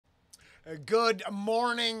Good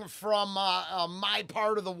morning from my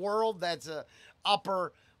part of the world. That's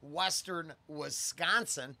upper western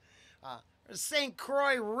Wisconsin. St.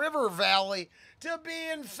 Croix River Valley, to be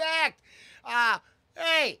in fact.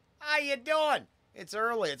 Hey, how you doing? It's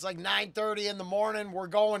early. It's like 9:30 in the morning. We're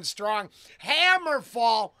going strong.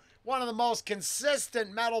 HAMMERFALL, one of the most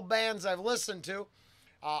consistent metal bands I've listened to.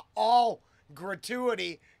 All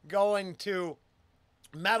gratuity going to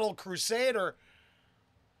Metal Crusader.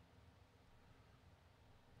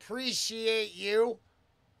 Appreciate you.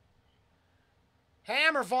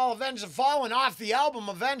 HAMMERFALL, Avenge the Fallen, off the album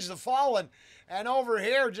Avenge the Fallen. And over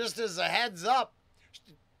here, just as a heads up,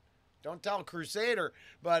 don't tell Crusader,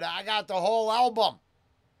 but I got the whole album.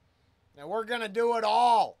 And we're going to do it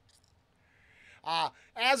all.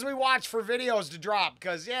 As we watch for videos to drop,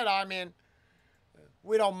 because, you know, I mean,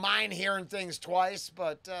 we don't mind hearing things twice,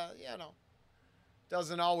 but, you know,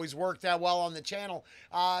 doesn't always work that well on the channel.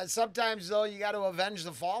 Sometimes, though, you got to avenge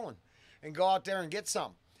the fallen and go out there and get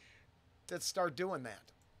some. Let's start doing that.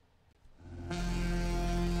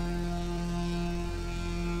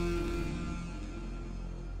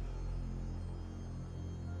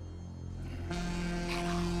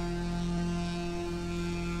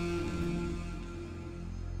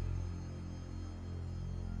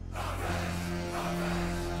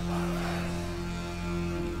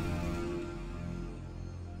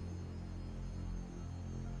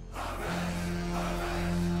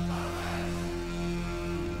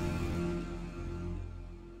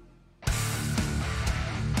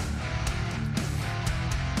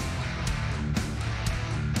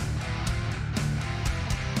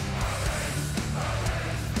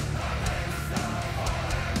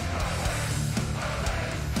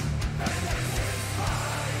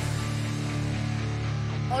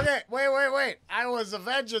 Okay, wait. I was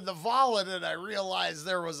avenging the fallen and I realized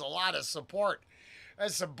there was a lot of support.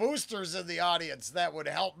 There's some boosters in the audience that would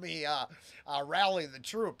help me rally the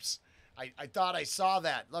troops. I thought I saw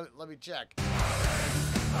that. Let me check.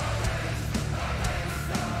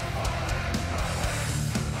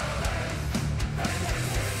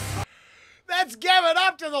 Let's give it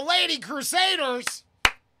up to the Lady Crusaders.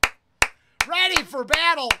 Ready for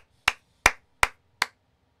battle.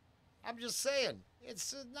 I'm just saying.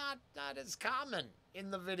 It's not as common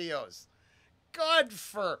in the videos. Good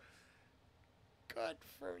for them.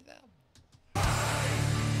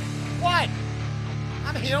 What?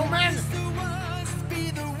 I'm human.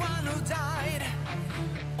 Be the one who died,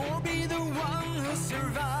 or be the one who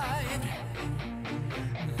survived.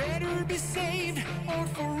 Better be saved or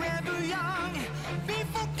forever young, be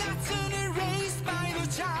forgotten, erased by the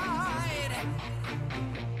tide.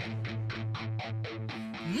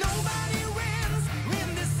 Nobody wins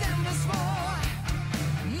when December's war.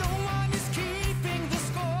 No one is keeping the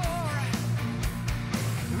score.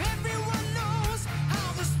 Everyone knows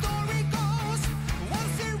how the story goes.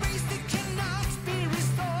 Once erased, it cannot be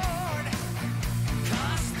restored.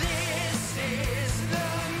 'Cause this is the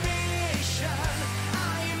mission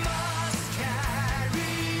I must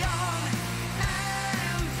carry on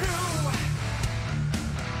and through.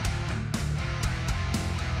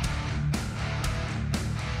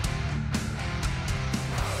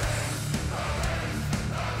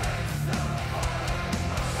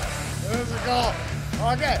 This is cool.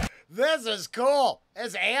 Okay, this is cool.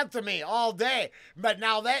 It's anthemy all day. But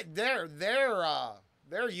now that their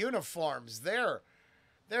uniforms, their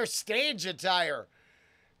stage attire,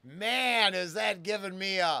 man, is that giving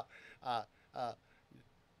me a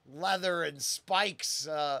leather and spikes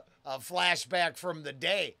a flashback from the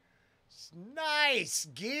day. Nice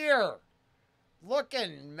gear,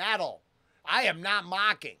 looking metal. I am not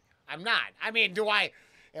mocking. I'm not. I mean,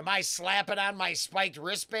 am I slapping on my spiked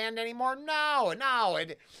wristband anymore? No.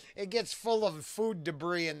 It gets full of food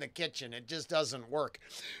debris in the kitchen. It just doesn't work.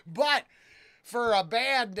 But for a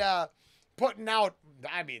band putting out,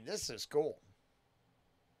 I mean, this is cool.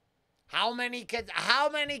 How many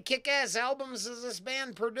kick-ass albums has this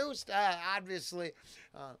band produced? Obviously,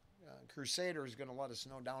 Crusader is going to let us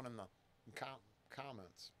know down in the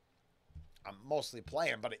comments. I'm mostly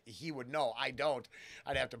playing, but he would know. I don't.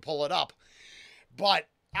 I'd have to pull it up. But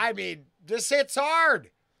I mean, this hits hard.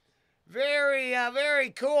 Very,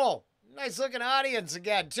 very cool. Nice looking audience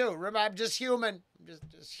again too. Remember, I'm just human. I'm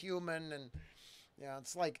just human, and yeah,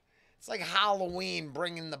 it's like Halloween,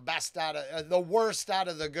 bringing the best out of the worst out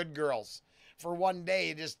of the good girls for one day.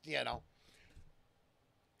 You just, you know,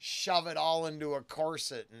 shove it all into a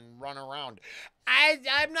corset and run around.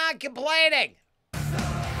 I'm not complaining.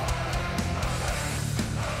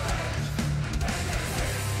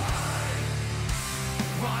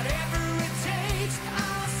 Whatever it takes,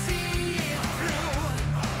 I'll see it through.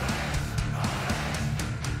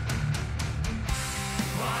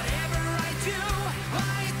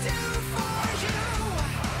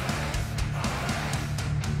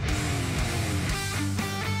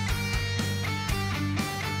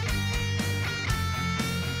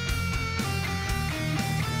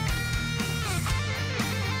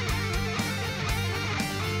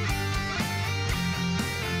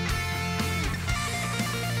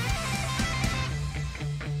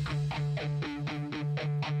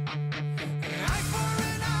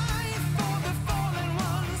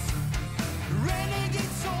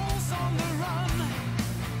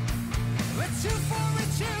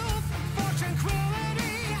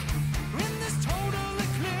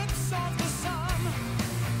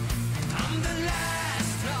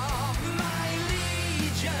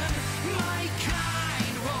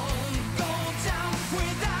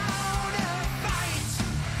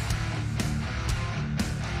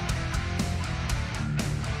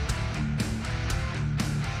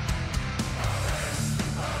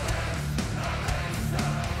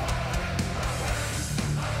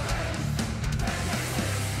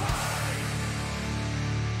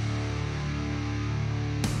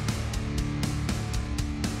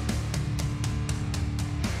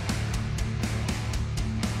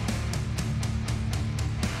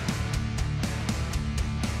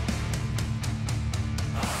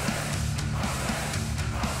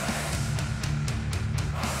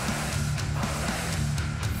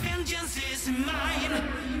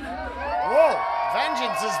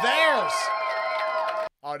 vengeance is theirs.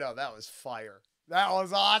 Oh no, that was fire. That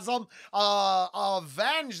was awesome.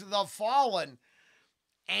 Avenge the Fallen,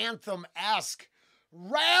 anthem-esque,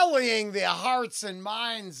 rallying the hearts and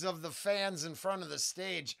minds of the fans in front of the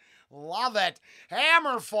stage. Love it.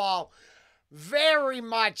 HAMMERFALL, very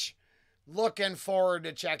much looking forward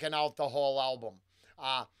to checking out the whole album.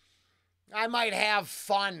 I might have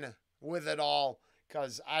fun with it all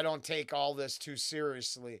because I don't take all this too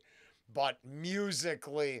seriously. But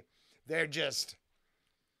musically, they're just...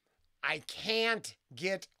 I can't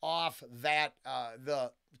get off that,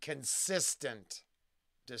 the consistent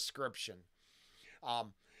description.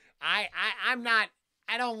 I'm not,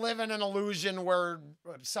 I don't live in an illusion where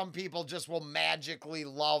some people just will magically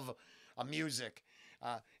love a music.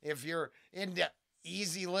 If you're into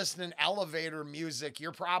easy listening elevator music,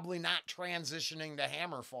 you're probably not transitioning to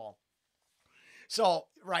HAMMERFALL. So,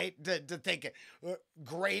 right, to think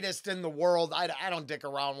greatest in the world, I don't dick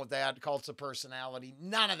around with that, cults of personality,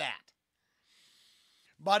 none of that.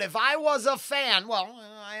 But if I was a fan, well,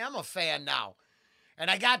 I am a fan now,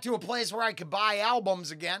 and I got to a place where I could buy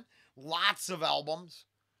albums again, lots of albums.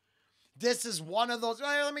 This is one of those,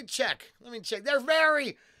 let me check. They're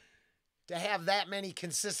very, to have that many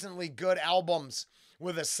consistently good albums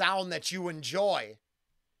with a sound that you enjoy,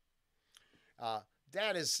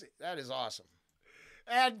 that is awesome.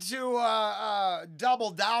 And to double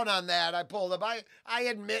down on that, I pulled up. I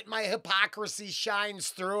admit my hypocrisy shines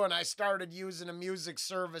through, and I started using a music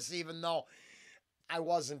service even though I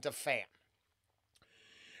wasn't a fan.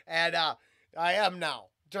 And I am now.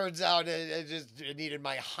 Turns out it needed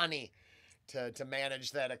my honey to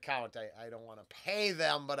manage that account. I don't want to pay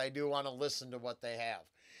them, but I do want to listen to what they have.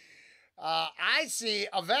 I see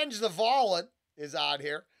Avenge the Fallen is on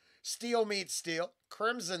here. Steel Meets Steel,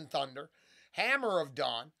 Crimson Thunder, Hammer of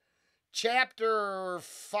Dawn, Chapter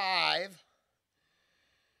 5,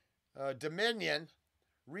 Dominion,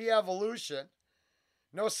 Re-Evolution,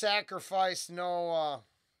 No Sacrifice, no,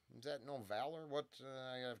 is that No Valor? What,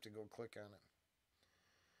 I have to go click on it.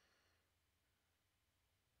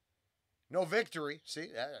 No Victory, see,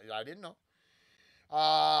 I didn't know.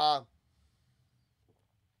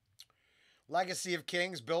 Legacy of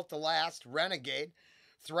Kings, Built to Last, Renegade,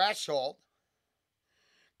 Threshold,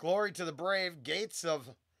 Glory to the Brave, Gates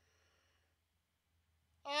of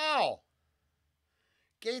Valhalla.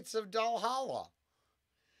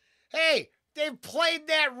 Hey, they've played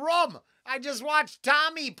that room. I just watched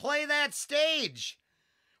Tommy play that stage.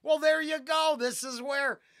 Well, there you go. This is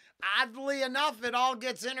where, oddly enough, it all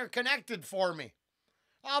gets interconnected for me.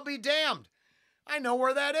 I'll be damned. I know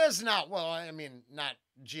where that is now. Well, I mean, not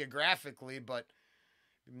geographically, but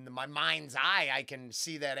in my mind's eye, I can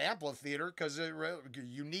see that amphitheater because a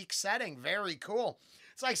unique setting, very cool.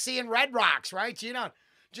 It's like seeing Red Rocks, right? You know,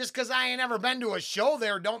 just because I ain't never been to a show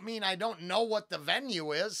there don't mean I don't know what the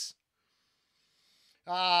venue is.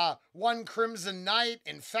 One Crimson Night,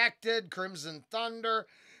 Infected, Crimson Thunder,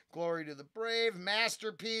 Glory to the Brave,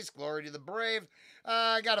 Masterpiece, Glory to the Brave.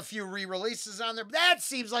 I got a few re-releases on there. That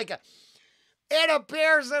seems like it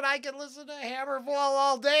appears that I can listen to HAMMERFALL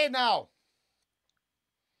all day now.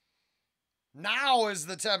 Now is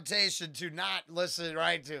the temptation to not listen,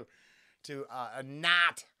 right? To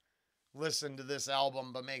not listen to this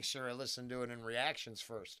album, but make sure I listen to it in reactions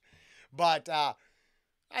first. But I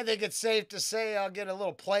think it's safe to say I'll get a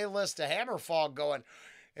little playlist of HAMMERFALL going.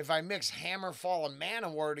 If I mix HAMMERFALL and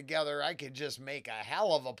Manowar together, I could just make a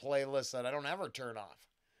hell of a playlist that I don't ever turn off.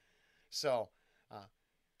 So,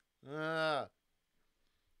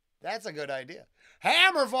 that's a good idea.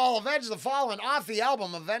 HAMMERFALL, Avenge the Fallen, off the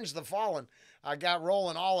album Avenge the Fallen. I got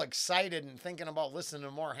Rollen all excited and thinking about listening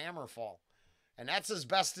to more HAMMERFALL. And that's as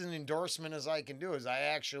best an endorsement as I can do, is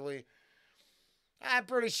I'm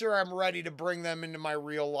pretty sure I'm ready to bring them into my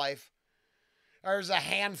real life. There's a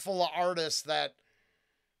handful of artists that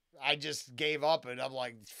I just gave up, and I'm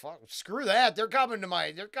like, fuck, screw that. They're coming to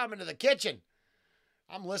the kitchen.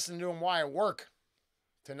 I'm listening to them while I work.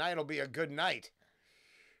 Tonight will be a good night.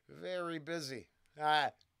 Very busy.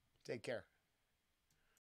 Take care.